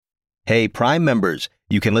Hey, Prime members,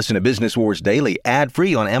 you can listen to Business Wars Daily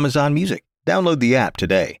ad-free on Amazon Music. Download the app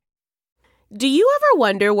today. Do you ever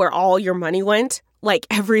wonder where all your money went? Like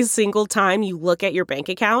every single time you look at your bank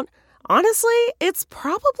account? Honestly, it's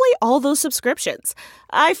probably all those subscriptions.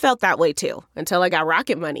 I felt that way too, until I got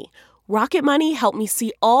Rocket Money. Rocket Money helped me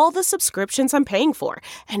see all the subscriptions I'm paying for,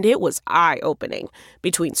 and it was eye-opening.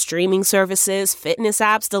 Between streaming services, fitness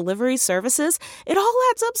apps, delivery services, it all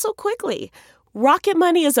adds up so quickly. Rocket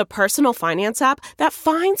Money is a personal finance app that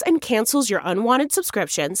finds and cancels your unwanted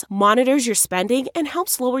subscriptions, monitors your spending, and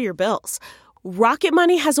helps lower your bills. Rocket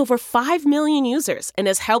Money has over 5 million users and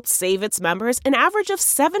has helped save its members an average of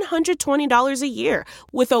 $720 a year,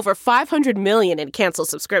 with over 500 million in canceled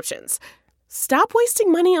subscriptions. Stop wasting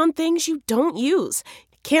money on things you don't use.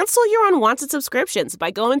 Cancel your unwanted subscriptions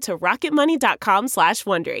by going to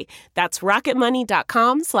rocketmoney.com/Wondery. That's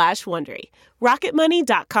rocketmoney.com/Wondery.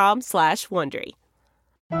 rocketmoney.com/Wondery.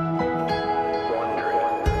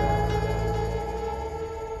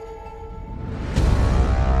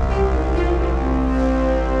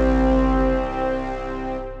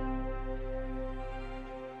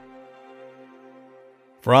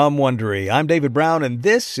 From Wondery, I'm David Brown, and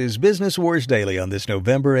this is Business Wars Daily on this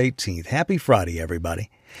November 18th. Happy Friday,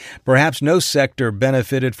 everybody. Perhaps no sector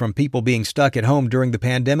benefited from people being stuck at home during the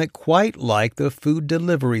pandemic quite like the food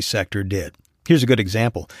delivery sector did. Here's a good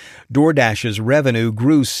example. DoorDash's revenue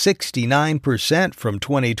grew 69% from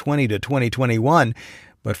 2020 to 2021,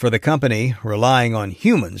 but for the company relying on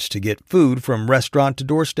humans to get food from restaurant to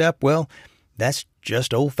doorstep, well, that's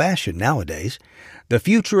just old-fashioned nowadays. The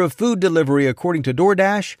future of food delivery, according to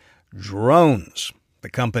DoorDash, drones.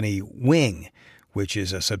 The company Wing, which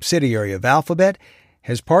is a subsidiary of Alphabet,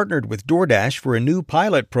 has partnered with DoorDash for a new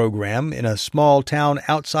pilot program in a small town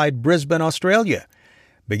outside Brisbane, Australia.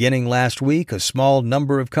 Beginning last week, a small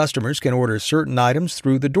number of customers can order certain items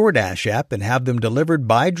through the DoorDash app and have them delivered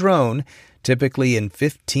by drone, typically in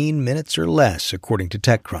 15 minutes or less, according to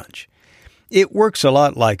TechCrunch. It works a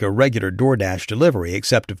lot like a regular DoorDash delivery,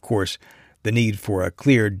 except, of course, the need for a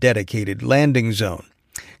clear, dedicated landing zone.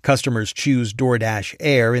 Customers choose DoorDash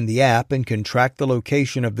Air in the app and can track the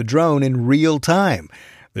location of the drone in real time.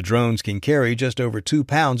 The drones can carry just over 2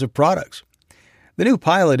 pounds of products. The new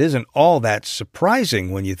pilot isn't all that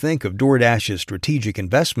surprising when you think of DoorDash's strategic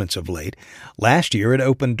investments of late. Last year, it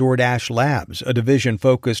opened DoorDash Labs, a division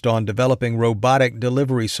focused on developing robotic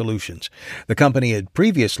delivery solutions. The company had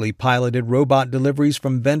previously piloted robot deliveries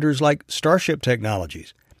from vendors like Starship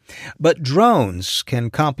Technologies. But drones can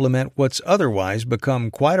complement what's otherwise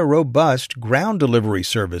become quite a robust ground delivery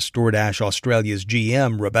service, DoorDash Australia's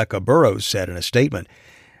GM Rebecca Burrows said in a statement.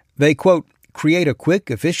 They, quote, create a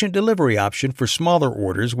quick, efficient delivery option for smaller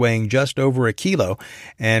orders weighing just over a kilo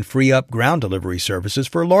and free up ground delivery services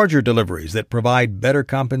for larger deliveries that provide better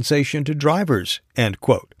compensation to drivers, end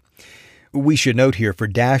quote. We should note here for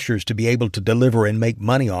Dashers to be able to deliver and make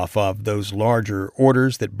money off of those larger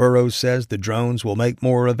orders that Burrows says the drones will make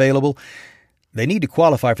more available, they need to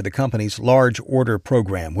qualify for the company's large order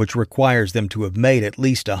program, which requires them to have made at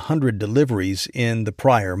least 100 deliveries in the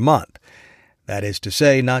prior month. That is to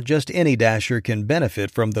say, not just any Dasher can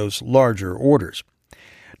benefit from those larger orders.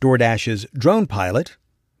 DoorDash's drone pilot,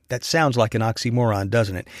 that sounds like an oxymoron,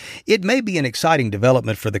 doesn't it? It may be an exciting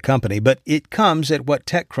development for the company, but it comes at what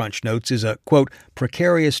TechCrunch notes is a, quote,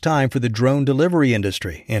 precarious time for the drone delivery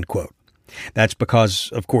industry, end quote. That's because,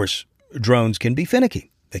 of course, drones can be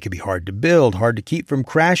finicky. They can be hard to build, hard to keep from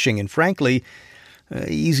crashing, and frankly,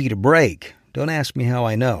 easy to break. Don't ask me how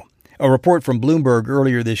I know. A report from Bloomberg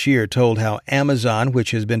earlier this year told how Amazon, which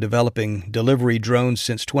has been developing delivery drones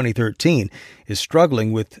since 2013, is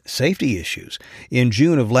struggling with safety issues. In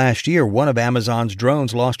June of last year, one of Amazon's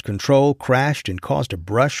drones lost control, crashed, and caused a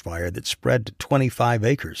brush fire that spread to 25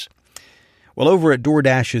 acres. Well, over at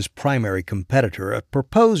DoorDash's primary competitor, a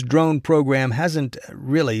proposed drone program hasn't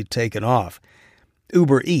really taken off.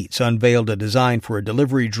 Uber Eats unveiled a design for a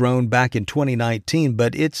delivery drone back in 2019,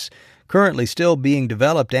 but it's currently still being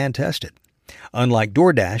developed and tested. Unlike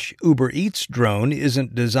DoorDash, Uber Eats drone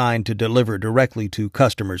isn't designed to deliver directly to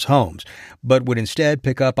customers' homes, but would instead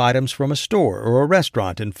pick up items from a store or a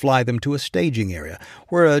restaurant and fly them to a staging area,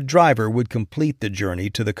 where a driver would complete the journey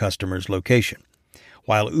to the customer's location.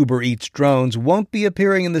 While Uber Eats drones won't be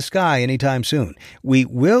appearing in the sky anytime soon, we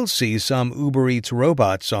will see some Uber Eats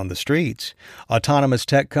robots on the streets. Autonomous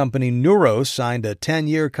tech company Nuro signed a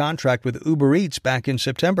 10-year contract with Uber Eats back in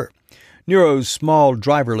September. Nuro's small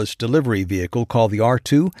driverless delivery vehicle, called the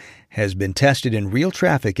R2, has been tested in real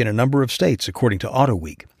traffic in a number of states, according to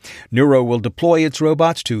AutoWeek. Nuro will deploy its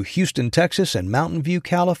robots to Houston, Texas, and Mountain View,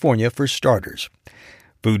 California for starters.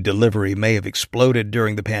 Food delivery may have exploded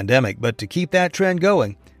during the pandemic, but to keep that trend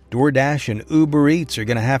going, DoorDash and Uber Eats are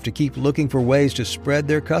going to have to keep looking for ways to spread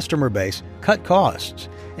their customer base, cut costs,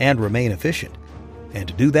 and remain efficient. And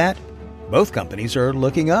to do that, both companies are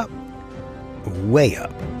looking up. Way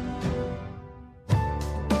up.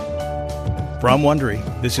 From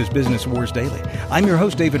Wondery, this is Business Wars Daily. I'm your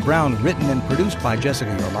host, David Brown, written and produced by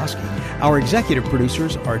Jessica Yarlosky. Our executive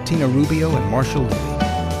producers are Tina Rubio and Marshall Levy.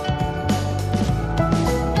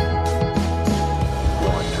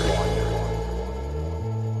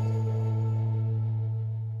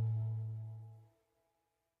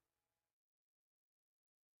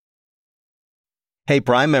 Hey,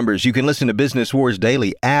 Prime members, you can listen to Business Wars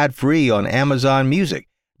Daily ad-free on Amazon Music.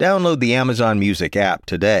 Download the Amazon Music app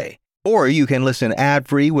today. Or you can listen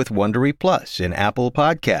ad-free with Wondery Plus in Apple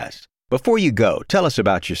Podcasts. Before you go, tell us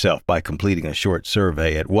about yourself by completing a short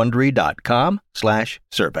survey at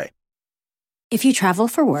Wondery.com/survey. If you travel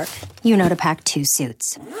for work, you know to pack 2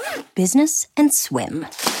 suits. Business and swim.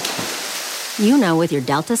 You know with your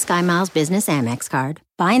Delta SkyMiles Business Amex card,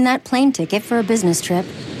 buying that plane ticket for a business trip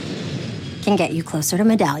can get you closer to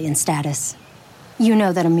medallion status. You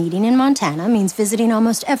know that a meeting in Montana means visiting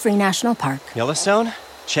almost every national park. Yellowstone?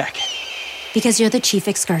 Check. Because you're the chief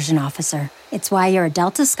excursion officer. It's why you're a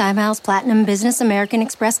Delta SkyMiles Platinum Business American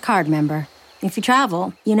Express card member. If you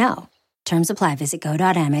travel, you know. Terms apply. Visit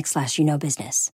go.amex/you-know-business.